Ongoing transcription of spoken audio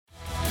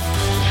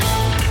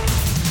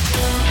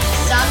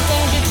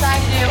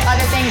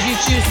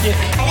choose to do.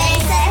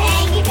 Thanks to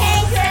Hanky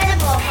Panky for the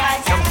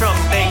bullfrogs. Come from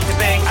bank to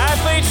bank.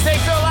 Athletes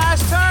take their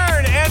last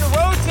turn and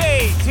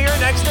rotate to your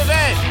next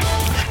event.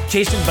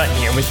 Jason Button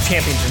here with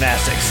Champion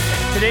Gymnastics.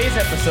 Today's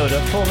episode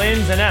of Full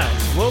Ins and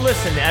Outs, we'll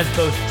listen as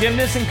both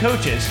gymnasts and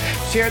coaches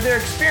share their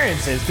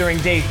experiences during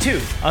day 2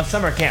 of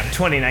Summer Camp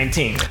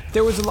 2019.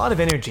 There was a lot of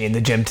energy in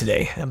the gym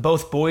today, and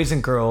both boys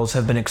and girls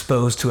have been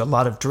exposed to a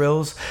lot of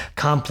drills,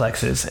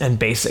 complexes, and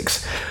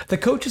basics. The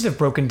coaches have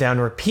broken down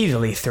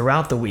repeatedly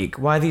throughout the week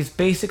why these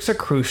basics are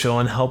crucial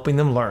in helping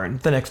them learn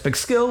the next big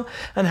skill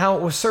and how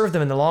it will serve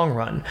them in the long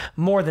run,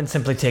 more than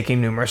simply taking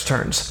numerous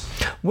turns.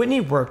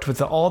 Whitney worked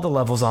with all the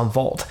levels on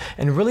vault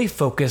and really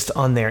focused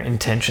on their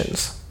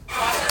intentions.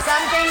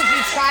 Some things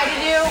you try to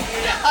do,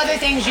 other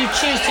things you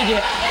choose to do.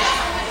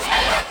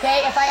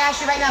 Okay, if I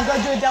asked you right now, go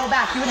do a double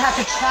back, you would have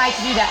to try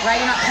to do that, right?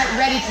 You're not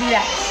ready to do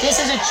that. This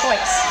is a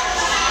choice.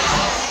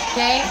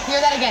 Okay,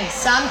 hear that again.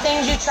 Some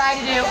things you try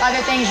to do,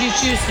 other things you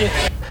choose to do.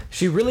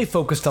 She really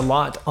focused a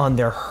lot on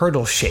their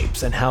hurdle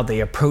shapes and how they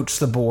approach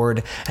the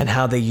board and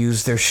how they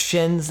use their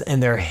shins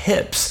and their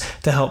hips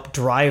to help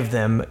drive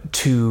them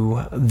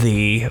to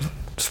the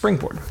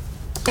springboard.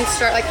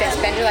 Start like this,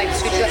 bend your legs,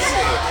 scoot your legs.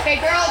 Okay,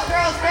 girls,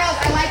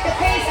 I like the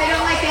pace, I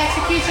don't like the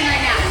execution right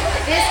now.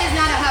 This is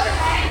not a hover.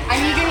 I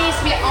need your knees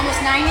to be at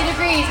almost 90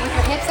 degrees with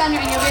your hips under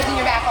and your ribs in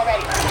your back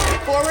already.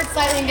 Forward,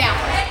 slightly down.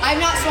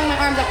 I've not swung my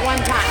arms up one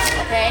time,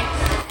 okay?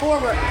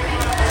 Forward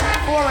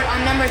on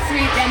number 3,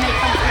 then they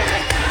come through.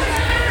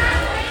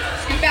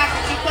 Scoot back,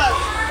 too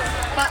close.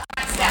 Butt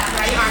step,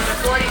 ready, arms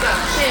are 40, go.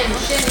 Shin,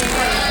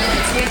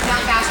 hands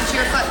down fast into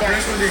your foot there.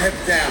 Raise your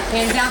hips down.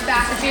 Hands down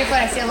fast into your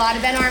foot. I see a lot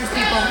of bent arms,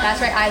 people. That's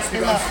right, eyes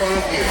stay low. In front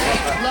of you.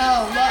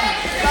 Low.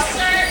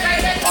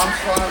 I'm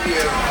front of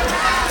you.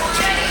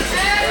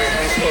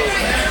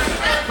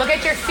 Look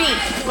at your feet.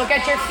 Look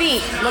at your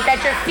feet. Look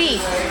at your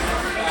feet.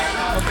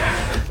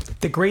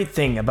 The great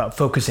thing about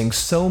focusing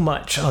so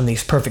much on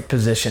these perfect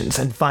positions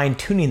and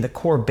fine-tuning the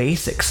core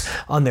basics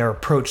on their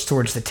approach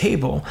towards the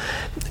table,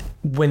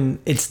 when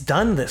it's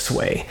done this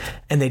way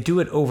and they do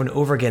it over and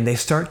over again, they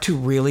start to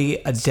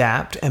really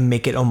adapt and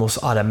make it almost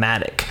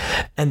automatic.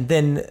 And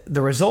then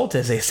the result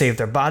is they save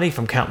their body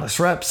from countless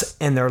reps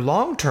and their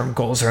long-term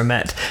goals are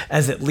met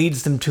as it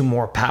leads them to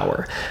more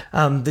power.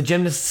 The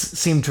gymnasts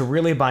seem to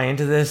really buy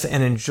into this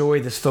and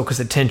enjoy this focused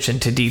attention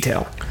to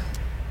detail.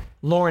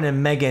 Lauren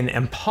and Megan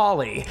and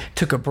Polly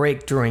took a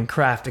break during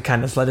craft to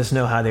kind of let us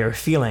know how they were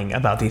feeling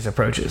about these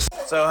approaches.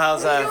 So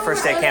how's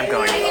first day camp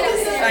going?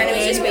 Fine, it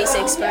was just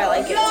basics, but I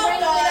like it.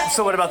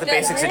 So what about the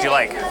basics did you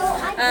like?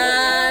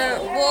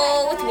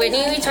 Well, with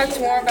Whitney, we talked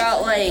more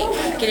about like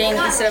getting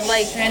instead of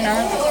like shin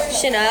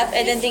up,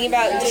 and then thinking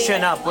about doing,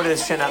 Shin up. What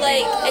is shin up?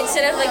 like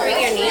instead of like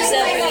bringing your knees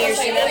up, bringing your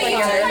shin up on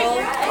your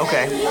hurdle.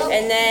 Okay.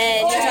 And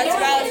then she talked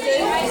about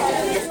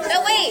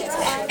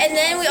and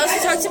then we also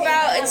talked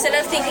about instead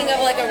of thinking of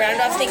like a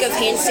round off, think of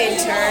handstand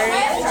turn,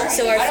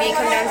 so our feet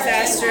come down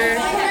faster.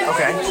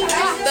 Okay.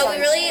 But we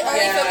really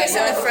only focused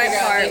on the front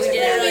part. We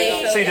didn't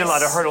really focus. So you did a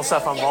lot of hurdle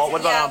stuff on vault.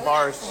 What about on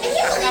bars?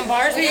 On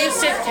bars, we used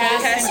sit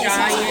cast and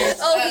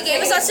giant. Oh, he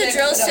gave us lots of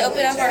drills to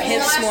open up our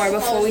hips more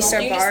before we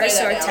start bars,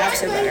 so our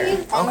taps are better.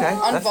 Okay,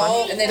 that's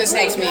fun. And then this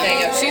makes me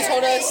think of, she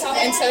told us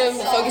instead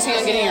of focusing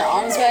on getting your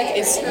arms back,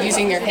 it's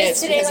using your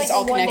hips because it's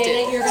all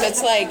connected. So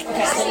it's like,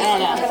 I don't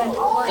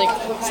know, like,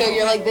 so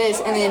you're like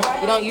this and then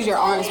you don't use your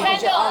arms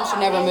because your arms should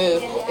never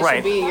move. It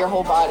should be your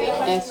whole body.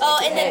 And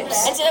and then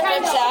instead of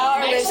ribs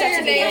out, our ribs have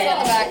to be in.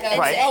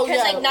 Right. Because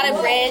like not a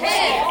bridge,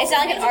 it's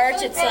not like an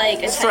arch, it's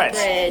like a stretch.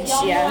 Bridge,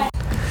 yeah.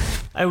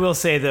 I will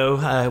say,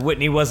 though,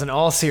 Whitney wasn't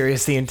all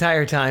serious the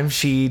entire time.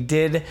 She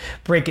did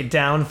break it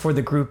down for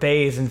the Group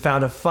A's and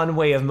found a fun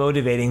way of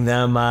motivating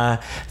them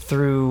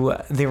through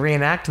the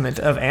reenactment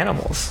of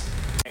animals.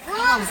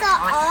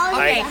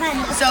 Okay,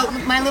 so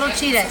my little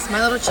cheetahs,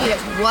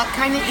 what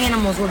kind of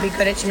animals would be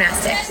good at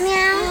gymnastics?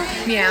 Meow.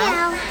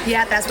 Meow.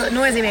 Yeah, that's what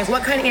noise they make.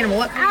 What kind of animal?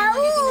 What kind of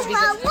animal would be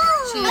good?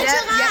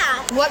 Cheetah.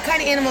 Yeah. What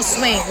kind of animals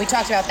swing? We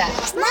talked about that.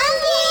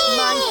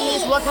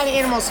 Monkeys. What kind of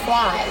animals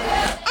fly?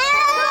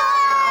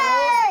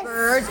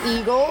 Birds,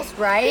 eagles,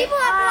 right? People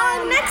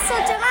have long necks to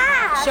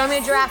giraffe. Show me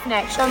a giraffe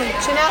neck. Show me.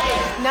 Chin up.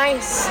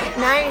 Nice.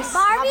 Barbies?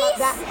 How about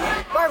that?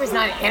 Barbie's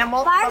not an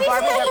animal. Barbies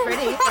Barbies are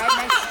pretty, right?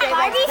 Nice straight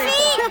legs. Barbie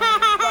feet.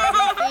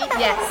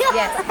 Yes.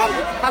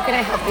 How can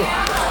I help you?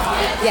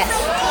 Yes.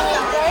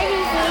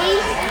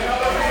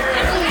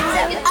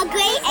 A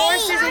great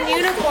Horses and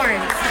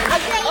unicorns.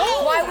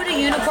 Why would a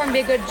unicorn be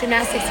a good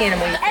gymnastics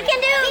animal? I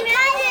can do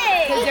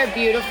Because they're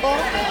beautiful,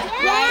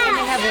 right? And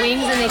they have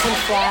wings and they can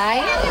fly.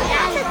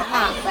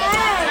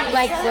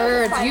 Like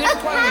birds,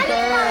 unicorn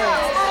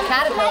birds.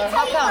 Caterpillar,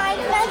 how come?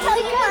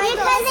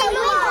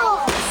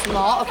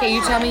 Small? Okay,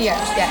 you tell me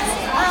yes.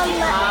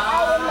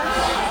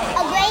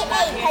 A grade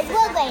 8, because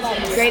we're grade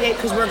 8. Grade 8,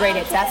 because we're grade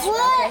 8. That's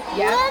okay.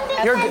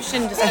 Yeah. You're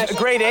discussion. a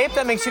grade 8?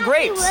 That makes you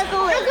great. A worm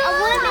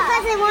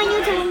because they want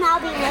you to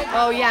not be wiggly.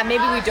 Oh yeah,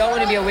 maybe we don't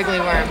want to be a wiggly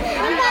worm.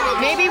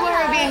 Maybe when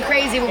we're being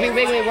crazy, we'll be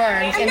wiggly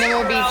worms, and then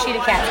we'll be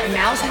cheetah cats. A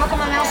mouse? How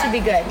come a mouse would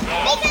be good?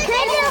 Because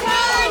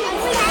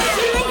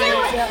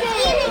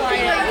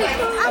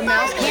A mouse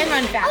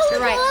run faster,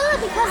 right?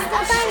 Because the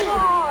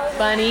bunny.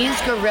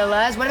 Bunnies,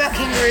 gorillas. What about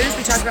kangaroos?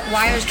 We talked about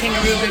why there's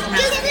kangaroo good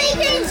You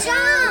can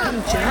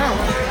jump. jump.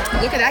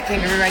 Look at that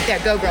kangaroo right there.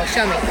 Go, girl.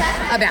 Show me.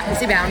 A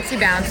bouncy, bouncy,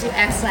 bouncy.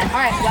 Excellent. All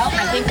right. Well,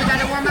 I think we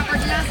got to warm up our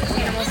gymnastics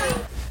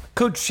animals.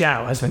 Coach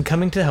Xiao has been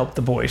coming to help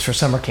the boys for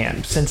summer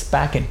camp since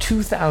back in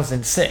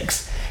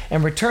 2006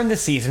 and returned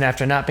this season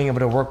after not being able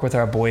to work with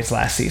our boys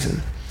last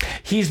season.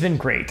 He's been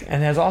great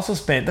and has also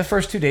spent the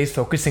first 2 days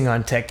focusing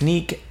on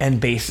technique and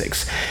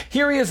basics.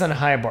 Here he is on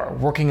high bar,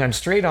 working on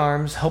straight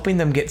arms, helping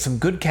them get some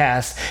good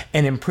casts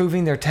and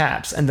improving their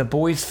taps, and the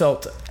boys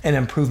felt an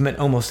improvement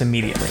almost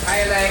immediately.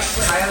 High legs.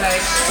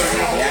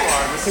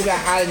 Yeah. You see that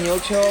high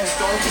neutral?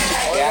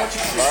 Yeah,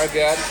 very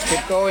good.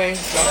 Keep going.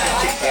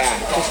 Yeah,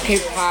 just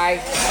keep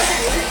high.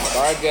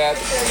 Very good.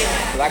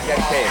 Like that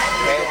shape.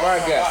 Okay,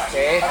 very good.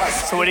 Okay.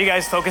 So what are you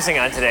guys focusing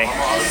on today?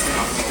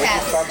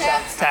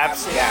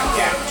 Taps?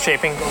 Yeah.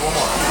 Shaping?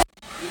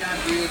 We're gonna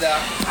do the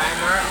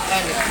timer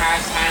and the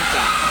cash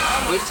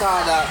handstand. We saw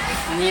the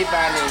knee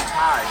bending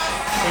charge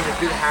in the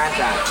good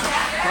handstand.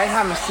 Next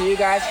time I see you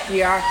guys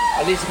here,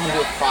 at least you can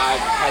do 5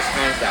 cash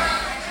handstand.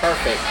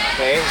 Perfect,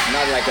 okay?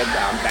 Not like a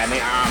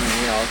bending arm,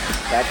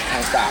 that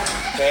kind of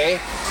stuff, okay?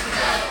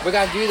 We're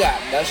gonna do that,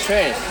 that's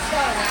strength.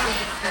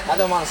 I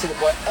don't want to see the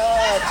boy,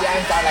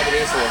 jump down like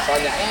this, from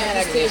the end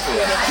like this.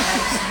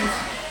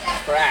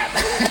 Crap.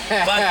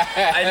 But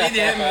I need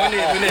him when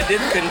I did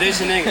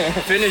conditioning,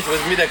 finish with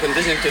me the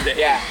conditioning today.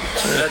 Yeah.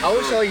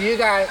 Also, you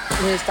guys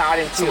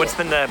starting to. So what's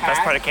been the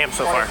best part of camp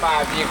so far?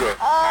 45 degree.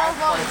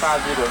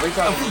 45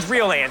 degree.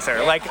 Real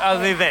answer, like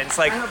other events,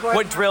 like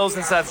what drills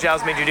and stuff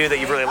Xiao's made you do that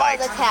you've really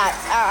liked? The taps.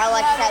 I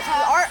like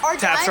taps. Our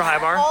Taps or high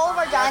bar? All of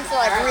our giants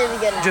are like really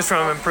good. Just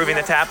from improving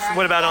the taps?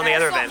 What about on the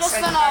other events? Just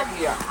in our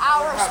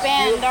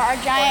span, our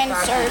giants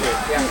are,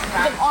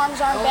 the arms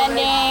aren't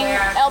bending,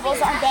 elbows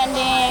aren't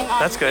bending.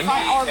 That's good.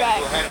 Or back.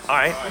 All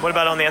right, what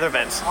about on the other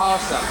events?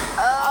 Awesome.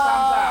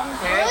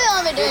 Really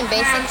only been doing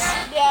basics.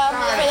 Yeah,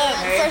 for the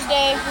first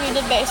day we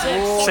did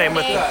basics. Same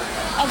with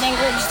I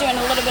think we're just doing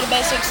a little bit of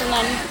basics and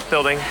then,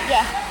 building?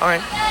 yeah. All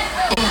right.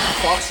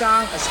 Box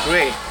arm is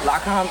great.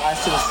 Lock arm, I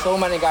see so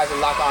many guys that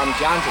lock arm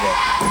jump today.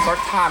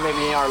 First time maybe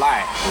in your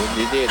life.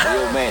 You did,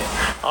 you made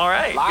it. All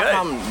right, Lock good.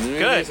 arm really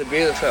Good. is a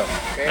beautiful.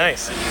 Okay?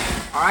 Nice.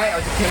 All right,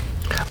 okay.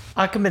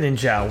 Ahmed and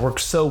Xiao work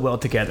so well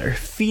together,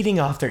 feeding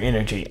off their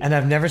energy, and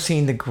I've never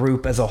seen the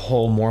group as a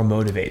whole more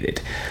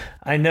motivated.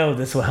 I know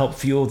this will help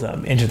fuel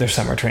them into their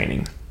summer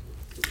training.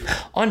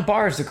 On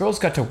bars, the girls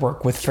got to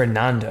work with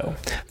Fernando,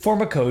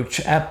 former coach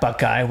at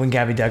Buckeye when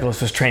Gabby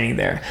Douglas was training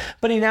there,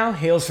 but he now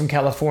hails from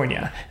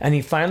California, and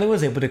he finally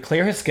was able to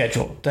clear his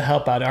schedule to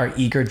help out our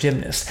eager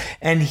gymnasts,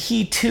 and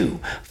he too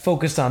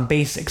focused on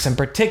basics, and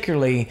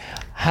particularly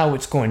how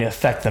it's going to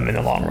affect them in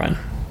the long run.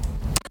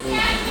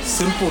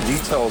 Simple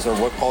details are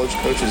what college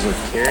coaches are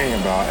caring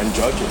about, and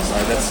judges.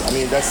 Right?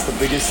 That's the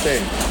biggest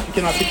thing. You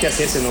cannot pick that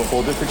case and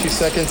hold it for 2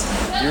 seconds.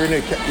 You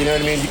know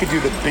what I mean? You could do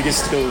the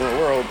biggest skill in the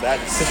world.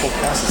 That simple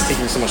pass is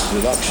taking so much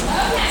deduction.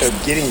 They're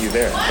getting you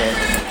there. Okay?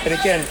 And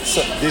again,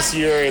 so this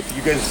year, if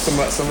you guys, some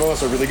of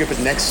us are really good, but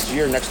next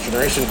year, next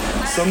generation,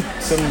 some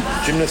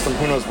gymnast from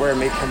who knows where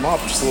may come up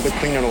just a little bit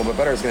cleaner, a little bit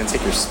better, is going to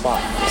take your spot.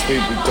 So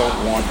we don't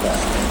want that.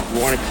 We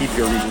want to keep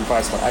your Region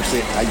 5 spot.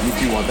 Actually, you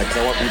do want that because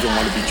I want Region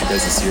 1 to beat you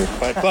guys this year.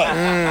 But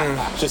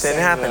just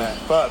didn't happen.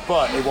 But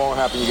it won't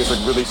happen. You guys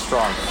are really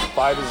strong.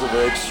 5 is a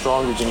very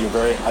strong region. You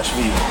guys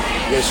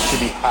should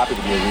be happy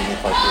to be a Region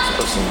 5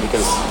 person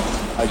because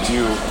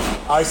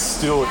I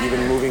still,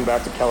 even moving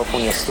back to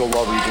California, I still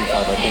love Region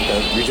 5. I think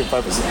that Region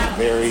 5 is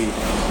very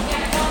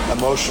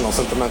emotional,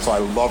 sentimental. I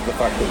love the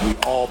fact that we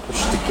all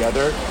push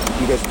together.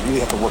 You guys really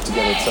have to work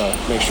together to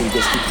make sure you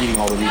guys keep beating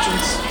all the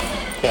regions.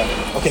 Yeah.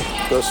 Okay,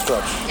 go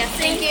stretch. Yes,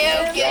 thank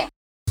you. Yeah.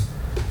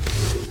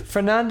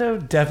 Fernando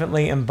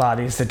definitely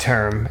embodies the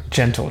term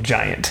gentle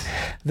giant.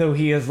 Though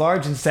he is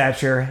large in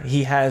stature,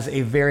 he has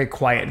a very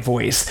quiet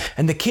voice,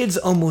 and the kids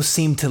almost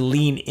seem to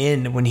lean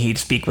in when he'd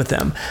speak with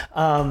them.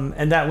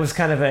 And that was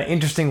kind of an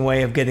interesting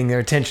way of getting their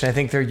attention. I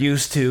think they're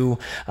used to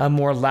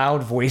more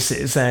loud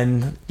voices,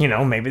 and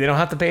maybe they don't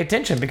have to pay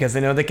attention because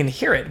they know they can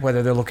hear it,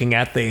 whether they're looking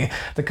at the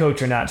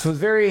coach or not. So it's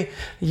very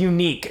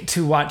unique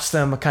to watch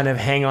them kind of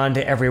hang on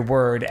to every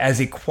word as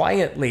he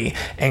quietly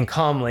and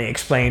calmly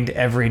explained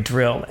every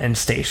drill and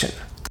station.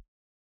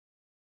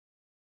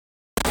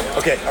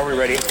 Okay, are we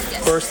ready?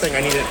 First thing,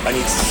 I need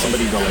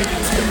somebody to demonstrate.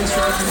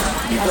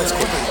 Let's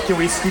go. Can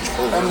we scooch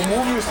over? And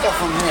move your stuff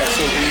from here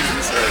so we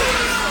can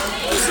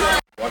say.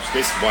 Watch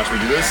this. Watch me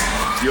do this.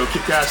 Yo,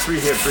 kick ass, 3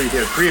 hip, 3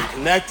 hip, 3 hip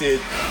connected.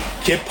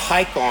 Kip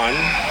pike on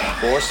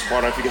or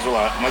squat on if you guys are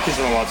allowed. My kids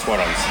don't allow squat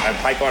ons. I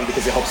pike on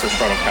because it helps their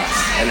straddle cast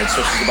and it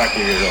stretches the back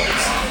of your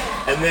legs.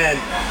 And then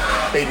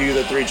they do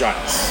the 3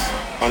 giants.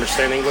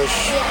 Understand English?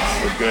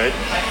 We're good.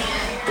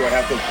 Do I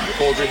have to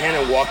hold your hand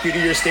and walk you to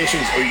your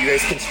stations, or you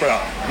guys can spread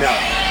out? Now,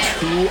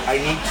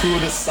 I need 2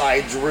 of the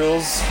side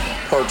drills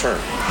per turn.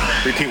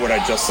 Repeat what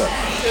I just said.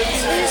 2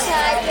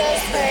 side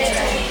drills per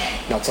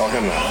turn. Now tell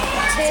him that.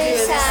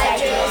 2 side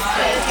drills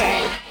per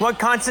turn. What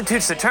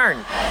constitutes a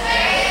turn?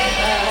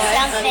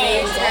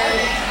 Something.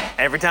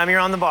 every time you're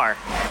on the bar.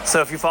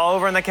 So if you fall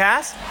over in the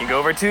cast, you go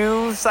over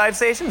 2 side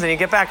stations and you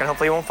get back, and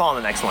hopefully you won't fall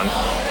in the next one.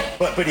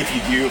 But if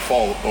you do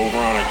fall over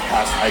on a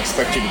cast, I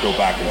expect you to go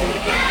back and do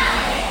it again.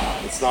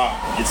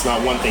 It's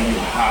not one thing. You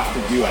have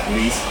to do at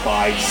least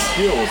 5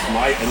 skills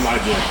in my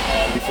gym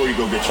before you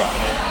go get shot.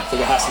 So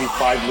there has to be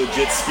 5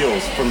 legit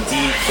skills from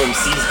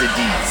C's to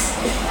D's.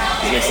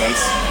 Does that make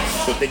sense?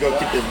 So if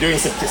they're doing a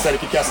set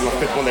of kick casts and the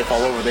 5th one they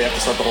fall over, they have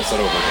to start the whole set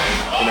over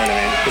again. You know what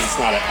I mean? Because it's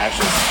not an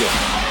actual skill.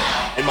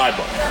 In my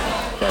book.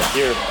 Okay,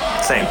 here.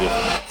 Same.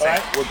 All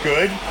right, we're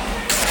good.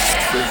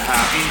 You're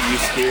happy, you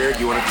scared,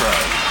 you want to cry.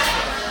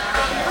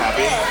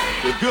 Happy?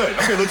 You're good.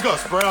 Okay, let's go.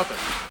 Spread out there.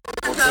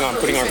 Working on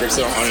putting our grips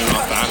on and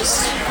off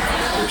fast.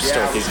 We're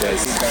start these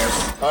guys.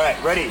 All right,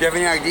 ready? Do you have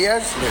any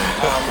ideas?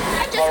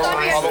 Follow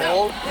the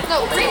hold.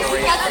 No,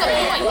 that's the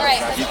point,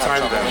 right? You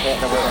timed them.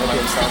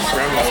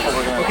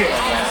 Okay,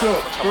 so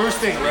first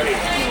thing, ready?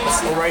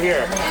 Let's go right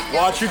here.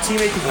 Watch your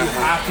teammate because you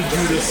have to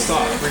do this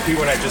stuff. Repeat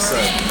what I just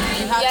said.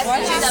 Yes,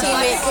 watch your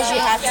teammate because you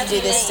have to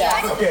do this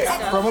stuff. Okay,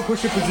 from a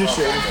push-up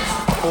position,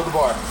 hold the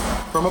bar.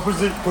 From a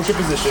push-up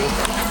position,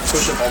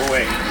 push up all the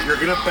way. You're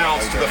gonna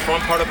bounce to the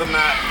front part of the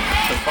mat,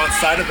 the front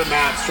side of the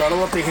mat,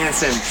 straddle up the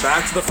handstand,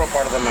 back to the front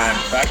part of the mat,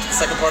 back to the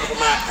second part of the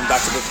mat, and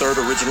back to the third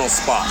original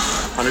spot.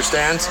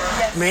 Understand?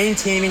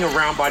 Maintaining a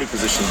round body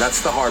position.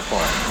 That's the hard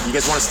part. You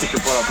guys want to stick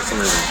your butt up for some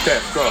reason. Okay,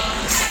 go.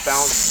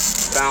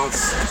 Bounce, bounce,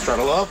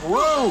 straddle up.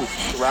 Woo!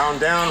 Round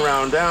down,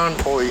 round down.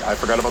 Holy, I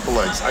forgot about the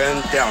legs.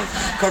 And down.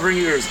 Covering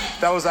your ears.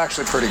 That was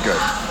actually pretty good.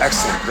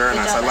 Excellent. Very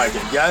nice. I like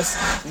it. Yes?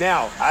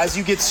 Now, as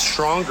you get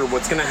stronger,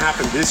 what's going to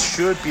happen, this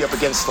should be up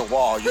against the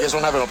wall. You guys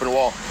don't have an open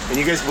wall. And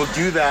you guys will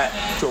do that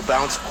to a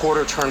bounce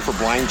quarter turn for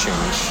blind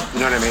change. You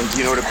know what I mean? Do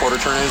you know what a quarter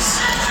turn is?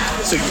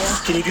 So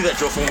can you do that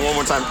drill for one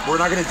more time?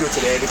 We're not going to do it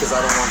today because I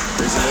don't want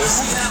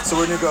craziness. So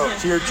we're going to go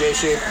to your J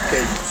shape.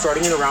 Okay,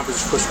 starting in the round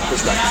position,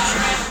 push back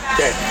position.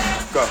 Okay,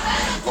 go.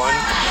 1,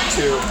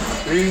 2,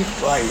 3.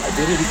 Right, I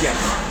did it again.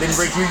 Then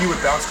right here you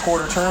would bounce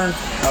quarter turn.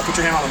 Put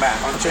your hand on the mat.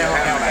 Put your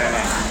hand on the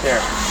mat. There.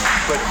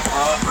 But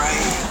right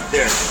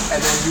there.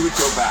 And then you would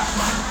go back.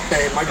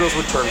 Okay, my girls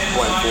would turn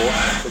blind full,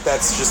 but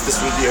that's just this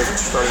would be as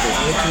it started.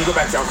 Can you go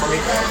back down for me?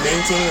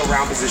 Maintaining a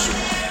round position.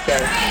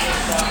 Okay.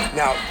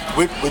 Now,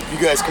 with you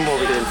guys, come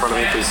over here in front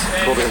of me, please.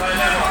 Come over here.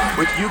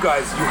 With you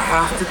guys, you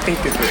have to think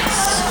of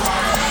this.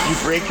 You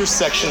break your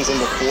sections in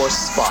the 4th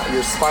spot.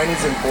 Your spine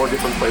is in 4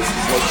 different places.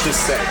 Let's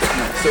just say.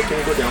 So can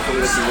you go down for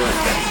me? Let's see where.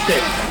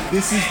 Okay.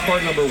 This is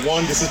part number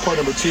 1. This is part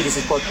number 2. This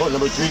is part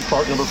number 3.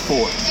 Part number 4.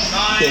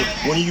 Okay.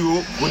 When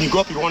you go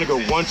up, you want to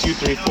go 1, 2,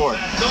 3, 4.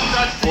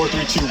 4,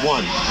 3, 2,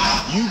 1.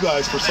 You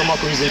guys, for some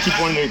odd reason, keep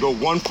wanting to go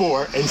 1,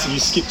 4, and so you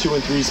skip 2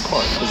 and 3's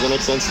part. Does that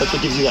make sense? That's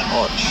what gives you that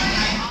arch.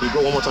 Can you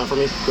go one more time for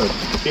me? Good.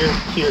 Here,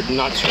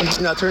 not turning.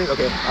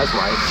 Okay, that's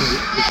right.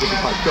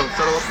 Go,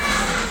 settle up.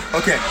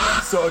 Okay,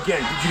 so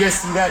again, did you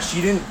guys see that? She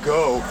didn't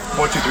go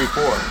 1, 2, 3,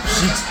 4.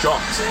 She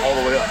jumped all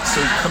the way up.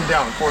 So you come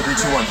down, 4, 3,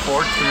 2, 1,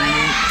 4, 3,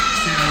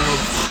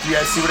 2. Do you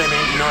guys see what I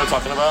mean? Do you know what I'm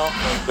talking about?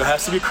 There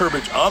has to be a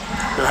curvage up.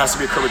 There has to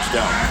be a curvage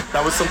down.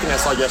 That was something I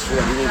saw yesterday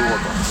that we need to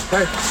work on.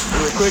 Okay,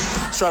 really quick.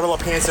 Straddle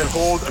up, handstand,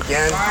 hold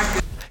again.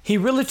 He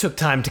really took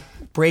time to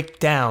break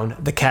down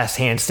the cast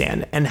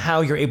handstand and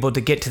how you're able to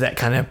get to that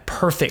kind of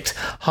perfect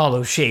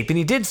hollow shape. And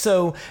he did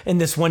so in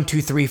this 1,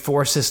 2, 3,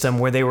 4 system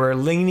where they were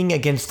leaning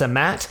against the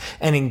mat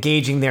and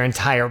engaging their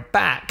entire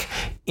back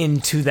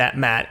into that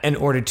mat in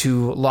order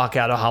to lock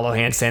out a hollow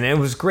handstand. And it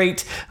was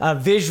great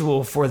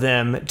visual for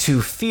them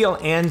to feel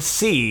and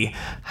see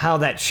how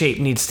that shape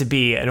needs to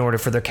be in order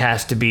for their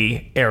cast to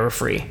be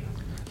error-free.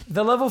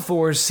 The level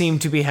 4s seem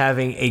to be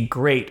having a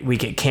great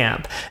week at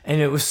camp,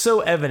 and it was so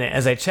evident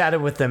as I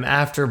chatted with them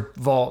after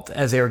Vault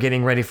as they were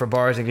getting ready for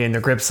bars and getting their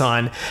grips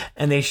on,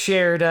 and they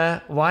shared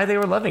why they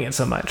were loving it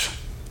so much.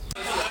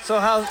 So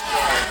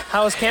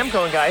how's camp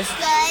going, guys?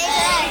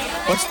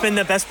 Good. What's been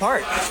the best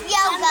part?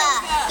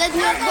 Yoga. The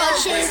new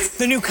coaches.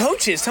 The new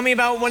coaches. Tell me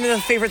about one of the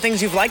favorite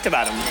things you've liked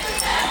about them.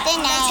 They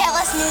tell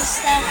us new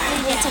stuff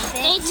we get to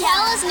fit. They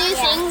tell us new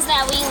things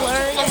that we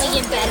learn and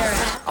we get better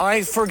at. All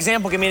right, for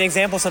example, give me an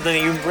example of something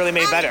that you really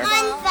made better.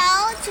 On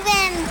Vault,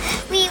 when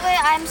we were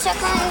arm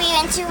circling, we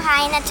went too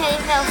high and until we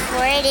fell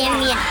forward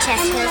and my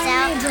chest goes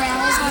out.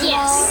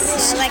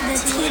 Yes. Like the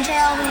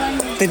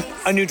T-drill.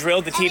 A new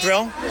drill, the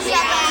T-drill?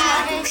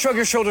 Yeah. Shrug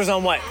your shoulders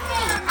on what?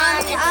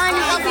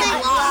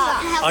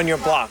 On your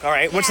block. All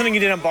right. What's something you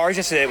did on bars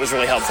yesterday that was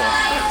really helpful?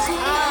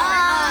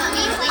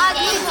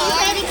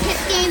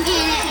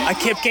 A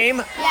kip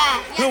game?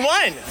 Yeah. Who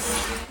won?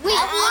 We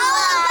all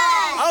of us.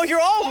 Oh, you're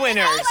all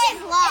winners. It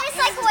was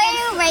like where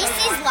you race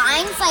these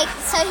lines, like,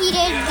 so he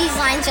did these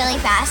lines really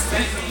fast.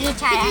 He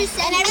tried it.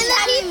 And every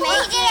time he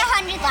did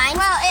 100 lines.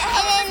 Well,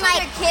 and then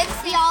like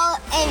we all,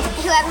 and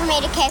whoever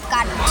made a cape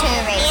got to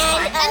race.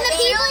 And the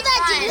people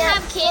that didn't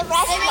have capes,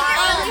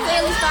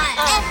 really fun.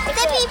 And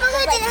the people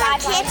who didn't have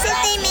capes, if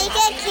they make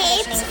a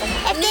cape,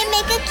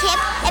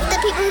 if the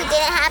people who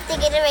didn't have to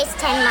get a race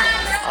 10 miles.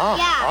 Oh,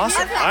 yeah,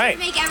 awesome. All right.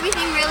 Make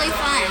everything really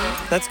fun.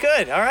 That's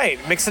good. All right.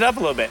 Mix it up a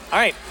little bit. All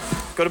right.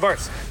 Go to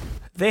bars.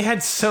 They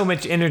had so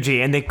much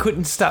energy and they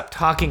couldn't stop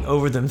talking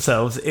over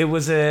themselves. It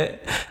was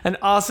an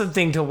awesome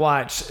thing to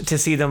watch, to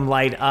see them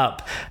light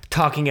up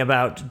talking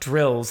about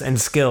drills and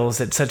skills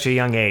at such a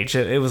young age.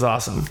 It was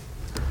awesome.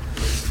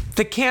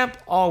 The camp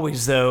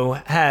always, though,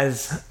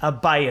 has a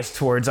bias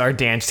towards our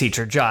dance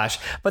teacher, Josh.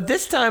 But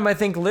this time, I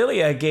think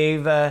Lilia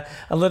gave a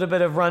little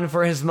bit of run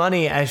for his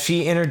money as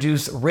she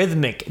introduced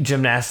rhythmic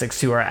gymnastics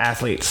to our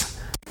athletes.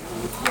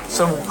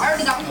 So,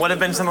 what have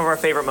been some of our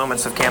favorite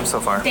moments of camp so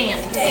far?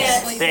 Dance.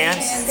 And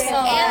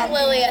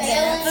Lilia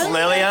dance.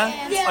 Lilia?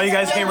 Are you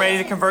guys getting ready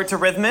to convert to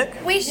rhythmic?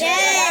 We should.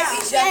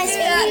 Yes, I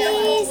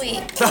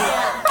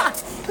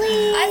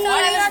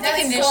thought I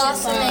was really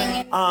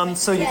blossoming.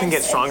 So you can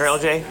get stronger,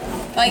 LJ?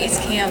 Like it's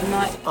camp,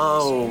 not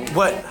Oh,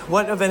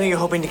 what event are you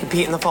hoping to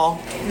compete in the fall?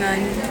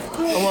 none.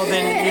 Oh, well,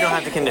 then you don't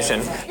have to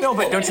condition. No,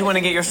 but don't you want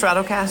to get your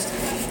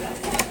Stratocast?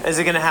 Is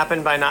it going to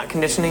happen by not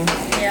conditioning?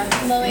 Yeah.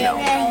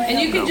 And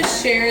you can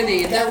just share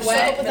these. They're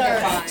wet, but they're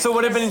fine. So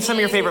what have been some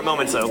of your favorite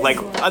moments, though? Like,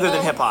 other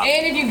than hip-hop?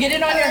 And if you get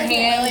it on your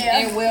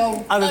hand, it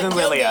will. Other than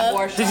Lilia.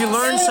 Did you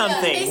learn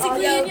something?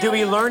 Did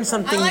we learn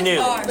something new?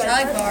 I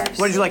like bars.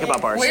 What did you like about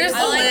bars? Where's the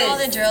I like all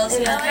lid? the drills.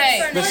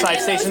 Okay. The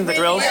side stations, the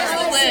drills? Where's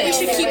the lid? We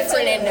should keep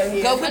Fernando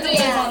here. Go put the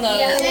lid on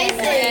those.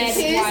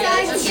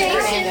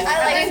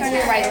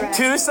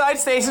 Two side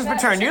stations per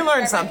turn. You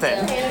learned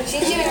something.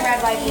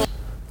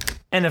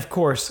 And of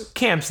course,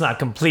 camp's not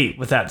complete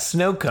without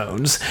snow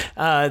cones.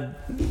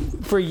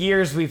 For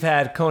years, we've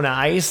had Kona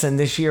Ice, and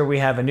this year we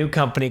have a new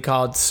company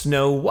called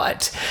Snow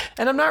What.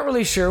 And I'm not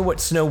really sure what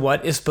Snow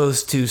What is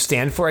supposed to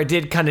stand for. I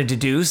did kind of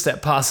deduce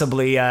that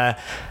possibly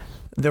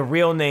the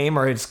real name,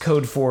 or it's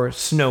code for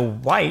Snow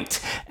White,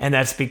 and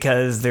that's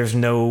because there's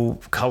no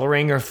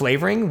coloring or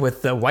flavoring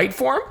with the white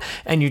form,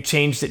 and they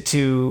changed it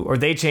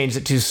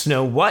to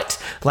Snow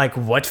What, like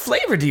what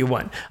flavor do you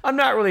want? I'm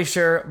not really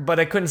sure, but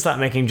I couldn't stop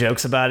making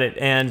jokes about it,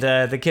 and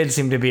the kids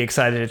seem to be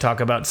excited to talk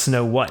about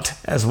Snow What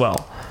as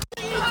well.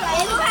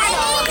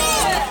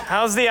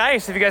 How's the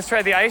ice? Have you guys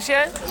tried the ice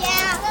yet?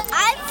 Yeah,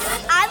 I've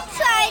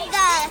tried the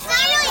ice.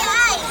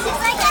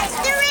 It's like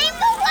the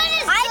rainbow one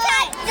is I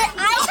had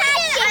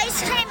shaved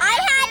ice.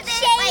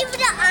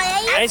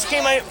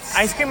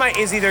 Ice cream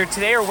is either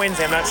today or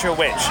Wednesday. I'm not sure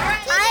which. I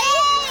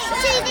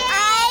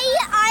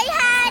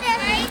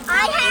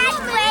had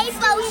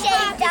rainbow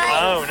shaved ice.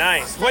 Oh,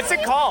 nice. What's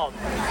it called?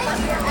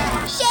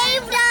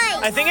 Shaved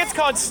ice. I think it's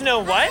called Snow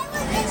What?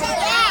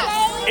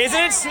 Yes.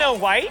 Isn't it Snow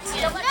White?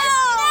 No.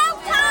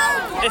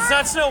 It's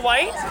not Snow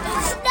White?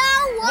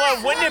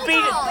 Well, wouldn't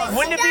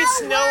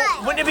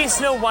it be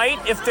Snow White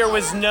if there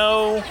was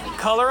no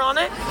color on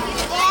it?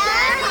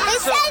 Yeah. It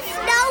says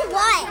Snow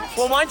White.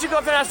 Well, why don't you go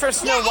up and ask for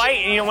Snow White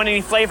and you don't want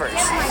any flavors?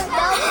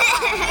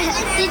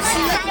 It's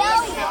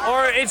Snow.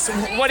 Or it's,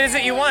 what is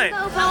it you want?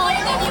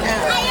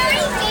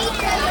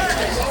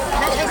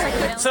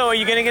 So are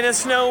you gonna get a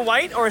Snow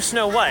White or a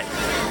Snow What?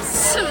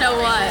 Snow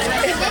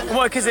What?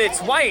 Well, because it's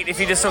white if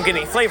you just don't get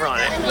any flavor on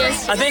it.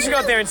 Yes. I think you should go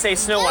up there and say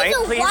Snow White,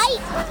 please.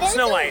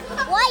 Snow White.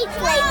 White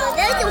flavor.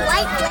 There's a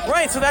white flavor.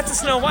 Right, so that's a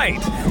Snow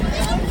White.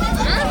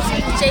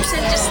 Jason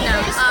just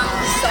knows.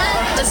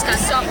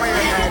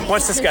 Disgusting.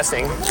 What's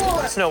disgusting?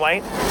 Snow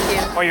White?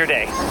 Yeah. Or your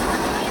day?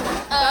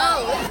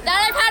 Oh, that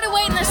I've had to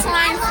wait in this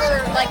line for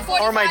like 45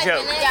 Or my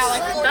joke. minutes. Yeah,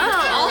 like 45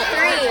 all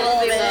three.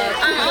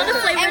 All the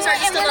flavors are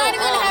just a little We're not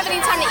even gonna have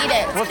any time to eat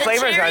it. What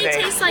flavors are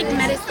they? Tastes like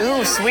medicine.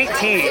 Ooh, sweet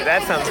tea.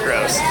 That sounds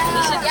gross.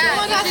 Yeah.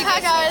 Oh my gosh,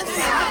 hi guys.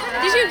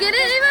 Did you get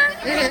it, Eva?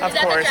 Of Is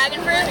that course. the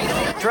dragon fruit?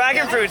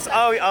 Dragon fruits.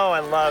 Oh,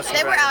 I love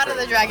They were out of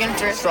the dragon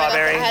fruit.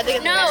 Strawberry. I had to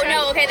get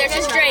No, okay, there's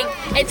this drink.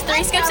 It's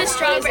 3 scoops of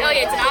strawberry. Oh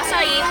yeah, it's an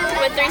acai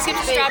with 3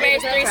 scoops of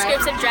strawberries, 3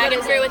 scoops of dragon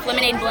fruit with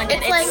lemonade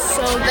blended. It's like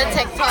the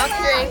TikTok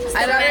drink.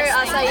 Strawberry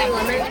acai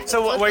lemon.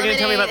 So what are you going to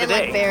tell me about the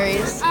day?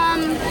 Berries.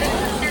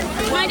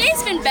 My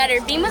day's been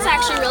better. Beam was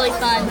actually really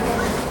fun.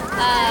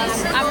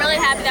 I'm really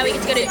happy that we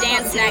get to go to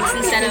dance next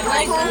instead of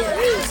like,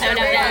 I don't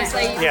know, dance.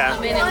 Yeah.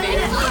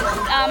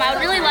 I would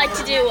really like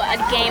to do a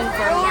game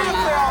for a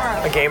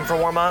warm-up. A game for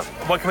warm-up?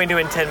 What can we do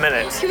in 10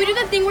 minutes? Can we do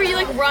the thing where you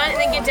like run and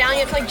then get down?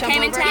 You have to like jump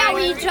Cayman over. Tower? Yeah,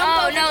 where you jump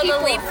over no, the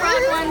people.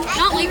 leapfrog one.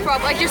 Not leapfrog,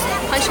 like just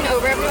punching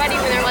over everybody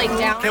when they're like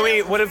down.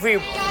 What if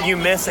you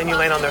miss and you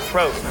land on their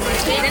throat?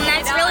 Then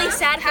that's really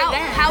sad for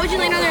them. How would you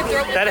land on their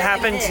throat? That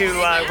happened to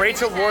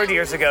Rachel Ward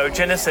years ago.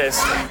 Genesis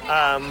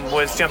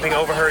was jumping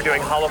over her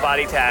doing hollow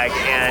body tag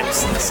and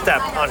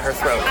stepped on her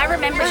throat. I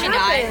remember she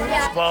died.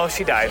 Well,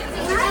 she died.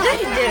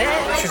 She did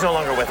it. She's no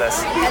longer with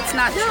us. That's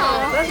not true.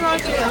 That's not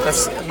true.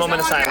 That's a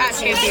moment of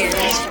silence.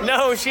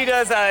 No, she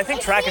does, I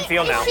think, track and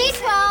field now. She's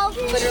 12.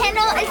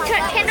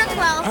 Kendall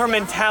 12. Her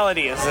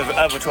mentality is of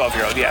a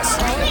 12-year-old, yes.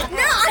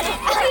 No,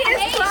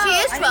 she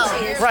is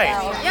 12. Right.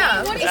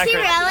 Yeah. Is she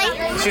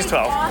really? She's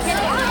 12.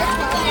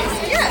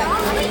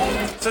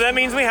 Yeah. So that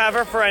means we have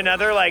her for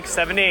another like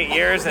 7 to 8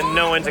 years, and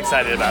no one's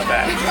excited about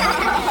that.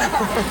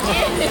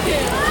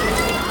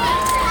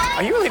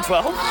 Are you really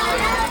 12?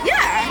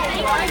 Yeah.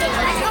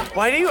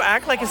 Why do you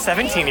act like a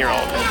 17-year-old?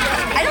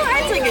 I don't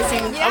act like a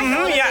senior.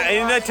 Yeah,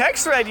 in the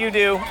text thread you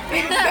do.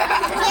 Jason.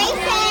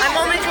 I'm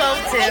only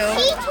 12 too. Is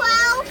she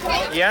 12?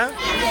 Yeah?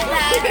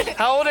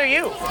 How old are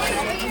you?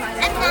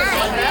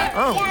 I'm 9.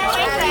 Oh.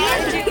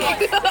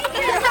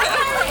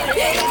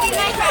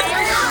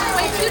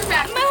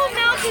 My whole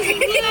mouth is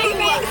blue.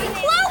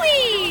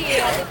 Chloe!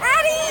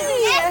 Addie!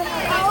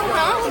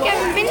 Huh? You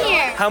haven't been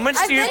here. How much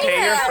do you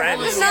pay your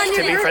friends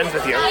to be friends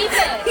with you?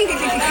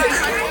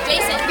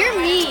 Jason, you're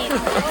mean.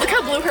 Look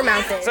how blue her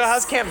mouth is. So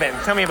how's camp been?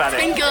 Tell me about it.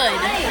 Been good.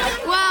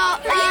 Well,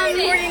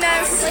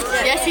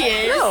 yes, he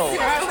is. Oh,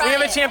 we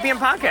have a champion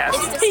podcast.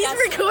 He's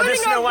recording The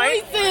Snow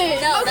White?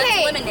 voices. No,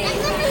 Okay. that's lemonade.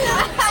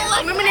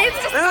 Lemonade's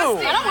Ooh.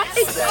 I don't want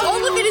it. All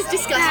of it is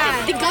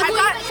disgusting. The good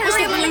one was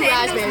the blue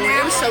raspberry.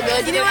 It was so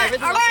good. You know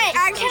everything. All right,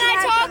 can I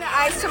talk?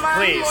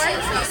 Please.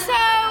 So,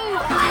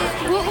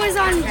 what was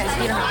on?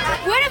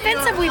 What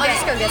events have we been?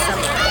 Let's go get some.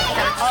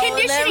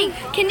 Conditioning.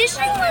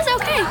 Conditioning was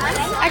okay.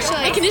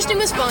 Actually, the conditioning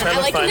was fun. That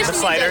I was like fun. The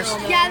conditioning. sliders?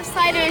 Yeah, the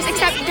sliders.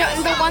 Except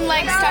the one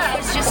leg stuff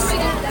was just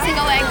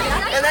single leg.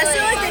 And that's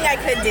the only thing I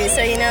could do,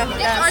 so you know.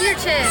 On your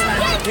chin.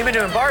 You've been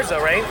doing bars though,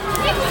 right?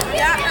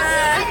 Yeah.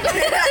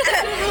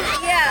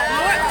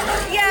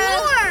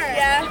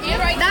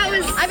 That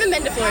was. I haven't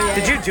been to floor yet.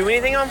 Did you do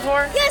anything on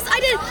floor? Yes, I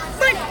did.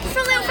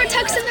 For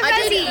tucks in the I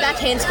resi. did back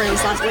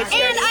handsprings last week.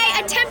 And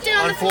I attempted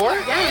on On the floor?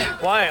 Yeah.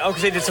 Why? Oh,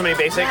 because they did so many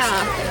basics?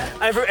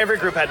 Every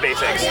group had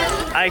basics.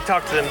 I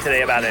talked to them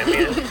today about it,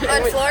 man.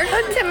 On floor?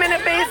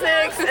 10-minute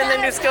basics, and then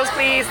do skills,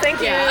 please. Thank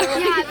you.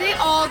 Yeah, they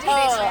all do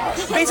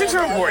basics. Basics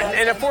are important,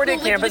 and a 4-day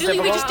camp is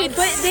Literally, we difficult.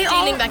 just did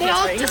standing back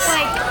handsprings.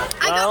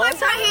 I got my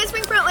front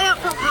handspring front layout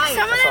from high.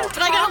 Some of them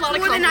But I got a lot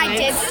more than I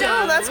did.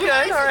 Oh, that's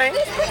good. All right.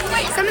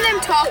 Some of them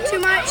talk too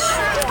much,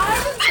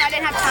 so I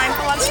didn't have time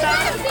for a lot of stuff.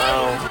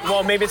 Oh,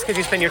 well, maybe it's because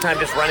you spend your time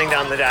just running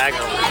down the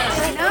diagonal.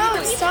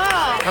 No,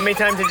 stop. How many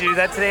times did you do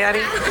that today,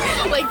 Addie?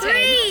 Like 3.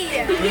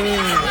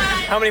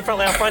 How many front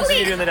layout fronts did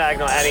you do in the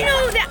diagonal, Addie? You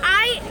know that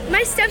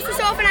my steps were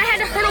so off and I had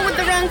to hurdle with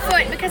the wrong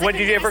foot because. What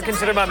did you ever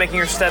consider about making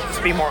your steps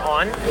be more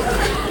on?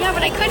 Yeah,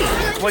 but I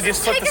couldn't. Well,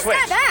 just flip the switch.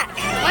 back.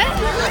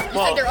 What?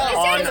 Well, they're all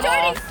on,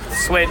 off,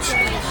 switch,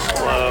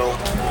 slow.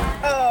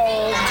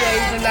 Oh,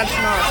 Jason, that's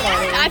not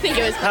funny. I think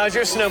it was. How's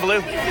your snow blue?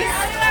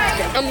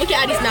 Look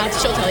at Addie's mouth.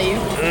 She'll tell you.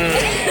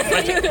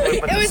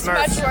 It It was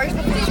much worse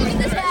before you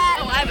did that.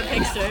 Oh, I have a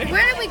picture.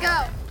 Where did we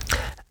go?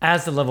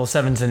 As the level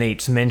 7s and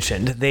 8s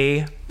mentioned,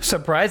 they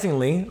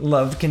surprisingly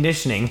loved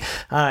conditioning.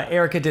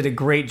 Erica did a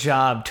great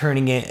job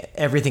turning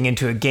everything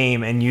into a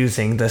game and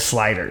using the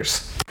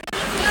sliders.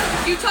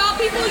 You tall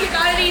people, you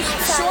got it easy.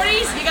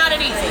 Shorties, you got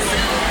it easy.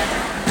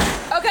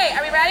 Okay,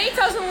 are we ready?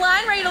 Toes in the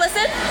line, ready to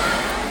listen?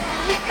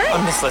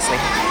 I'm just listening.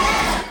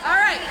 All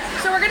right,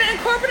 so we're gonna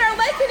incorporate our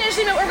leg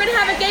conditioning, but we're gonna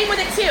have a game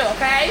with it too,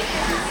 okay?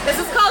 This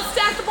is called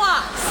stack the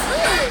blocks.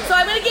 So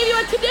I'm gonna give you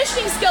a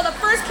conditioning skill. The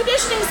first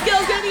conditioning skill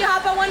is gonna be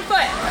hop on one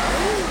foot.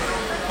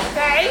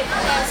 Okay?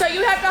 So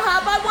you have to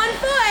hop on one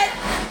foot.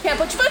 Can't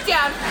put your foot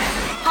down.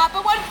 Hop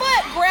on one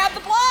foot, grab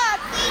the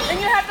block, then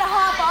you have to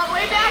hop all the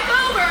way back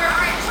over,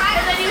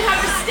 and then you have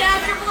to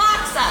stack your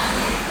blocks up.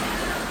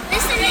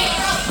 Listen to me.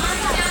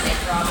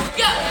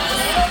 Go!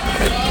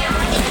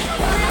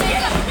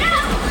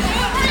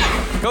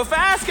 Go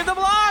fast, get the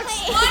blocks!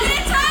 One at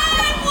a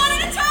time! One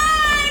at a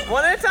time!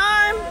 One at a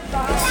time!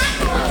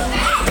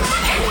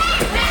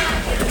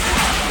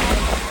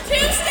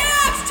 Two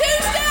steps! Two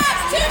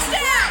steps! Two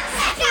steps!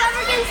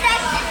 Whoever can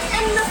step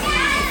in the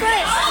first.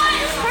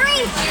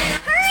 Hurry!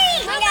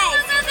 Hurry! Go,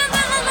 guys. Go.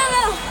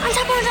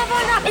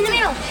 On top. In the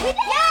middle. We did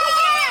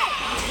it!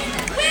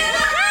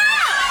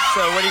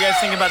 So what do you guys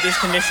think about these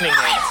conditioning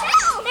games?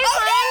 They're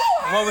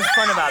fun. What was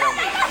fun about them?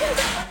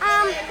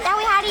 That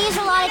we had to use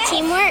a lot of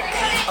teamwork.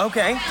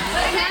 Okay.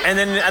 And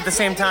then at the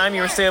same time,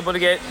 you were still able to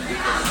get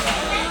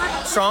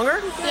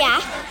stronger?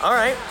 Yeah. All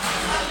right.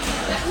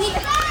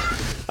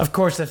 Of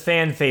course, a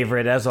fan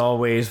favorite, as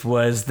always,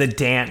 was the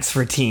dance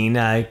routine.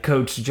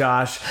 Coach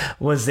Josh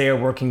was there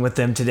working with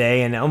them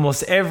today, and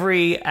almost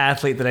every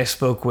athlete that I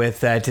spoke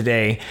with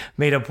today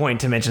made a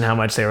point to mention how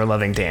much they were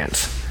loving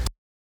dance.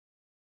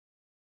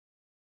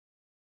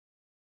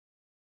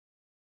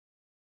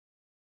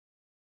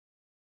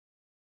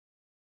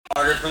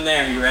 Harder from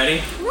there. You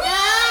ready?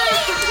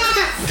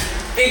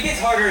 It gets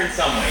harder in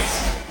some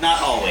ways,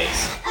 not always.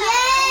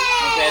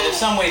 Okay, there's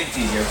some ways it's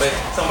easier, but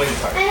some ways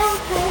it's harder.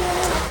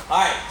 All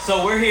right,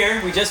 so we're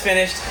here. We just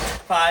finished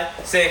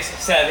 5, 6,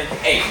 7,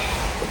 8.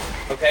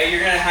 Okay,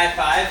 you're gonna high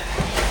five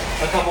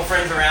a couple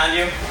friends around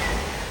you.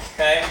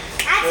 Okay.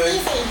 That's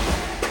Good. easy.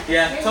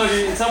 Yeah, told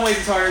you. In some ways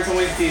it's harder, in some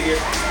ways it's easier.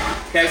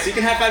 Okay, so you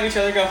can high five each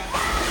other. Go.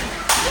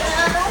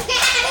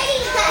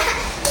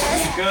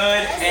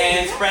 Good,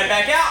 and spread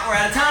back out. We're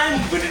out of time.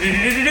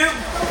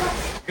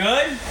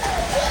 Good.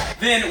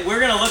 Then we're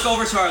gonna look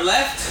over to our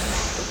left,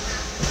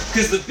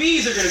 because the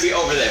B's are gonna be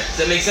over there. Does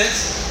that make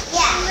sense?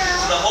 Yeah.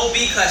 So the whole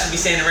B class will be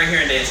standing right here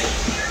and dancing.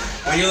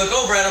 When you look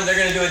over at them, they're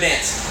gonna do a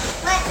dance.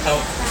 What?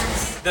 Oh,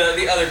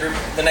 the other group,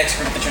 the next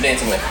group that you're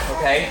dancing with,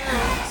 okay?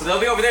 So they'll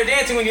be over there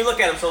dancing when you look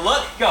at them. So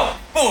look, go,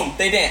 boom,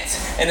 they dance.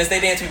 And as they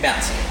dance, we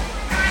bounce.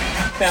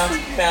 Bounce,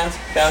 bounce,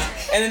 bounce.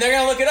 And then they're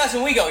gonna look at us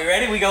when we go. You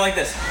ready? We go like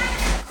this.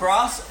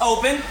 Cross,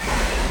 open,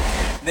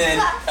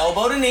 Then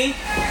elbow to knee.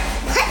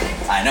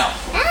 I know.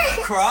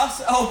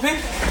 Cross, open,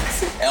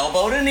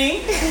 elbow to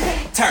knee,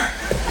 turn.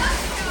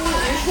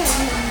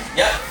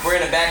 Yep, we're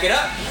gonna back it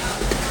up.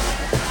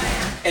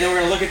 And then we're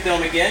gonna look at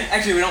them again.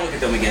 Actually, we don't look at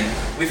them again.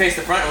 We face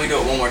the front and we do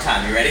it one more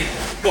time. You ready?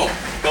 Boom,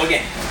 go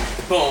again.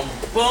 Boom,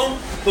 boom,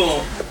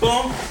 boom,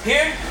 boom.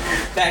 Here,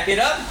 back it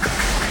up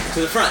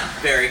to the front.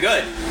 Very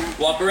good.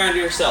 Walk around to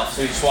yourself.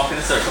 So you just walk in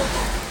a circle.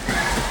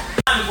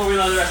 Before we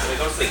learn the rest of it,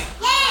 go to sleep.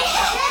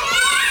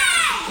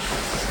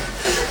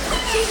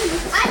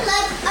 I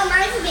love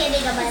mine's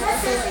banding on my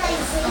left.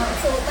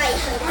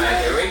 All right,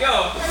 here we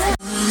go.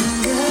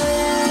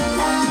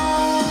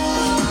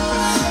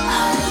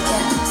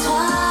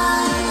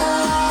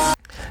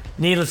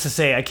 Needless to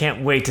say, I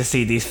can't wait to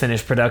see these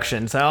finished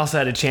productions. I also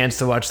had a chance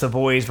to watch the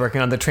boys working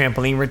on the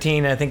trampoline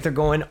routine. I think they're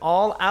going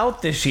all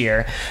out this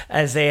year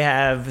as they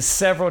have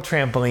several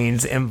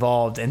trampolines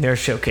involved in their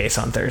showcase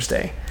on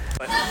Thursday.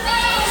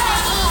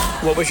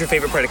 What was your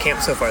favorite part of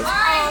camp so far?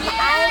 I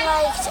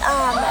liked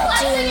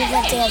doing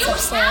the dance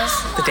upstairs.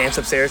 The dance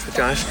upstairs with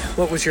Josh.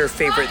 What was your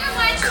favorite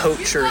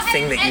coach or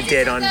thing that you